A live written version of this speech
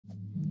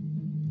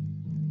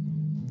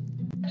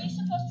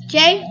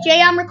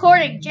Jay, I'm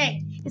recording.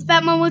 Jay, it's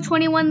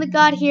FatMomo21, the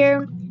God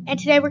here, and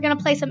today we're gonna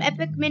play some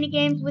epic mini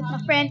games with my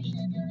friend.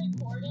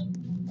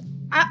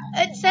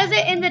 It says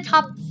it in the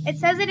top. It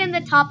says it in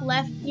the top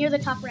left, near the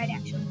top right,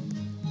 actually.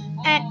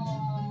 And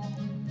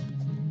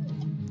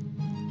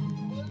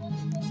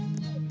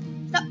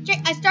stop,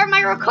 Jay. I started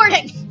my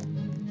recording.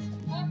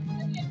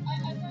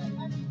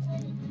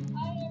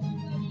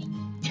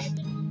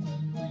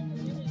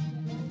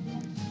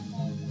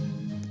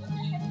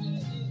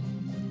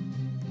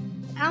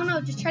 I don't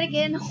know. Just try to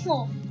get in the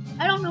hole.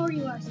 I don't know where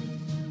you are.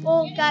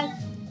 Well, guys,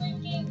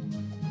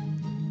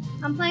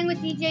 I'm playing with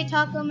DJ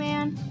Taco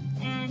Man,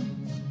 and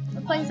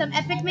we're playing some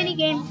epic mini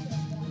games.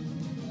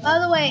 By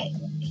the way,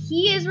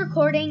 he is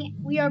recording.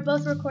 We are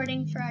both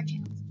recording for our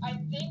channels. I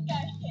think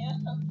I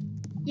am.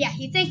 Yeah,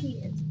 he thinks he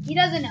is. He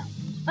doesn't know.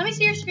 Let me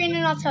see your screen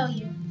and I'll tell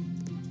you.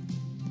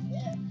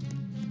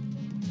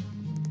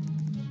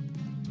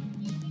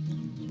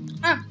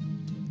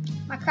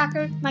 My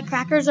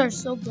crackers are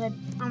so good.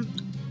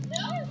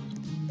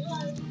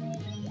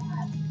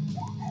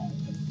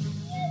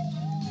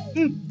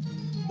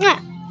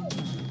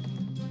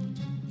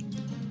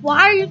 Why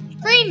are you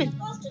screaming?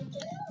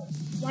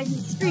 Why are you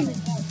screaming?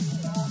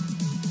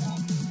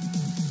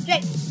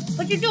 Jay,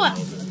 what you doing?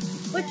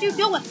 What you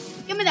doing?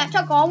 Give me that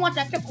chuckle. I want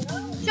that chuckle.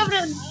 Shove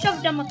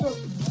it down my throat.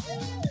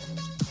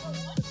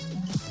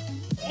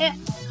 Yeah,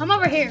 come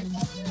over here.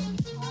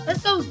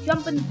 Let's go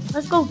jump in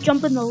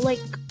the lake.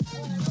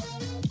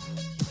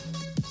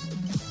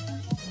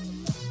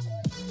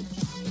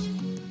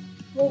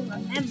 We'll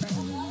remember.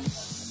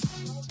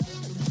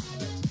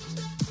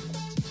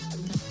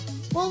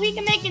 Well, we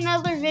can make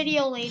another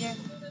video later.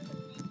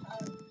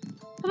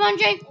 Come on,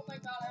 Jay. Oh my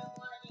god, I'm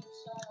learning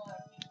so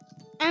much.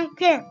 I don't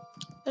care.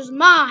 This is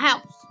my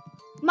house.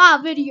 My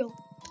video.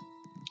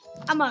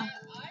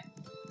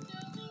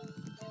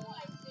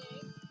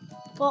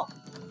 Well,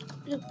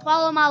 just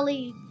follow my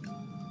lead.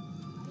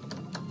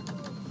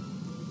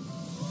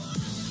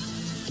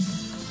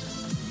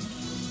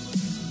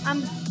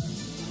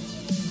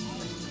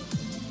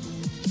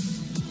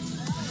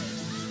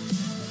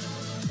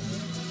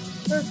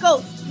 They're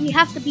ghosts. We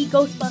have to be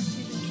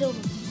Ghostbusters and kill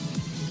them.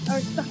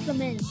 Or suck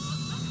them in.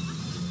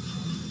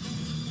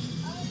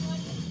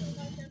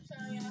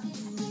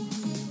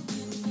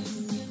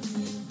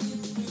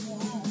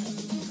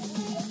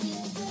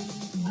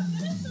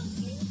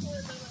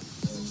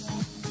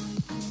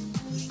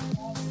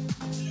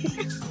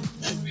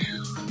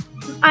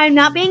 I'm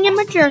not being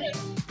immature.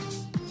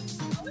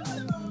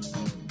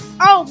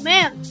 Oh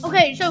man.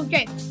 Okay, so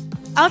Jay,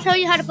 I'll tell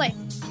you how to play.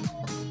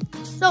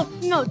 So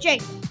no, Jay,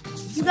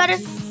 you gotta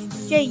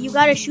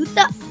shoot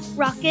the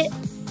rocket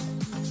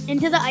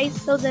into the ice,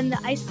 so then the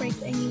ice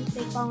breaks and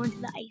they fall into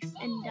the ice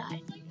and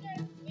die.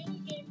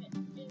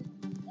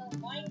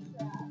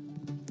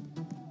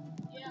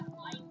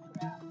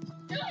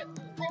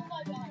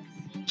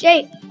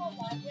 Jay,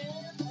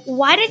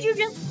 why did you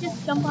just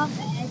jump off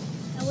the edge?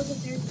 That wasn't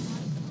very smart.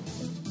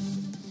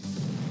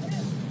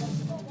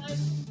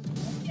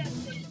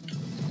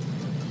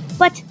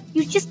 But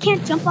you just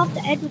can't jump off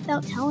the edge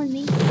without telling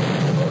me.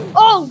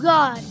 Oh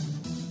God!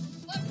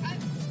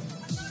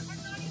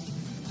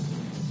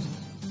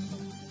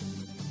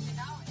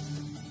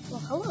 Well,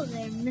 hello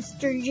there,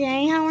 Mr.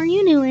 J. How are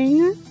you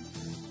doing?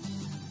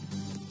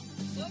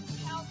 Look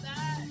how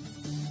bad.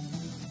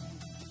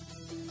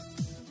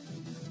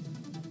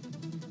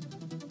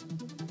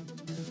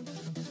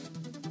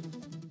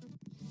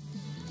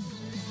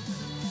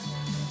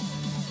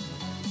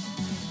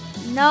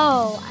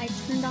 No, I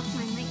turned off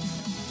my mic.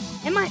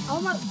 Am I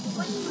almost?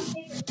 What is my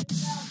favorite?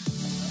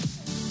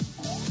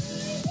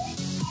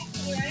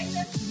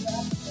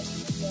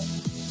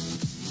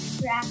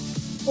 Scrap.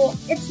 Well,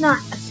 it's not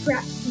a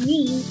scrap to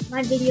me.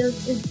 My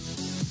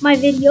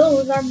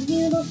videos are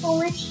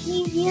beautiful and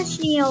genius.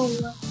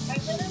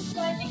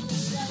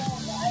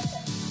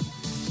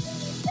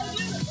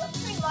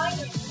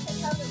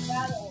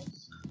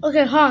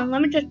 Okay, hold on.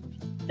 Let me just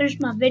finish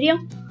my video.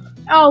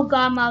 Oh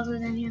God, Miles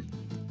is in here.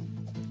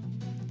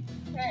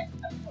 Okay,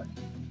 of course.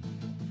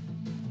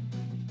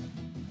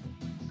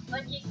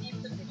 Like you see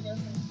the videos.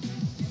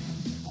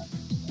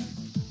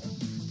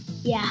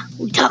 Yeah,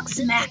 we talk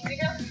smack. We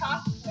don't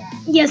talk smack.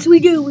 Yes, we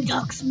do. We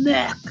talk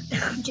smack.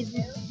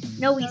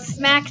 No, we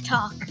smack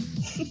talk.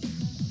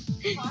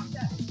 Talk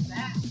that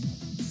smack.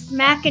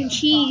 Smack and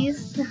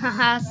cheese.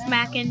 Haha,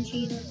 smack and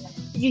cheese.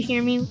 Did you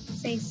hear me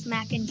say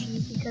smack and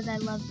cheese? Because I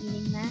love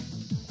eating that.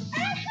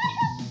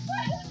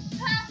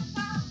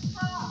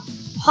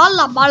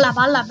 Holla, bala,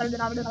 bala, bala,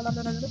 bala, bala,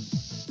 bala.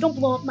 Don't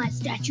blow up my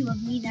statue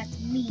of me. That's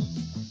me.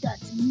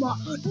 That's my.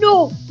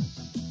 No!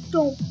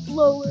 Don't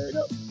blow it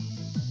up.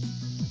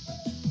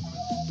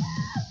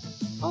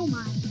 Oh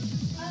my.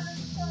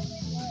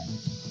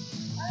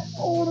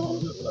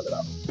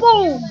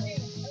 Boom!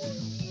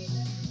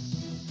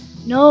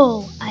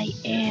 No, I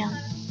am.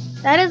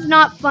 That is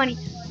not funny.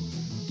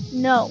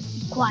 No,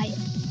 be quiet.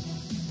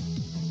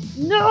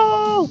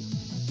 No!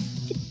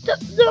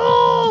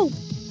 No!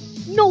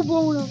 No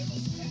blowing up.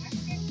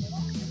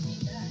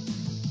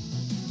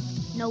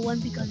 no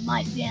one because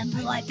my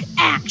fans like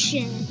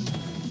action.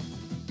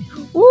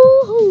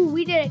 Woohoo!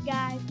 We did it,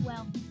 guys.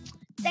 Well,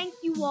 thank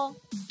you all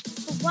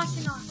for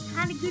watching our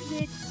kind of good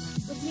vid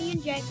with me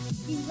and Jake.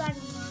 See you guys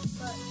tomorrow,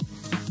 but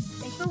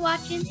thanks for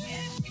watching.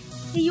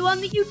 See you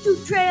on the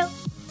YouTube trail.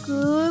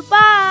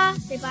 Goodbye.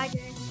 Say bye,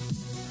 Jake.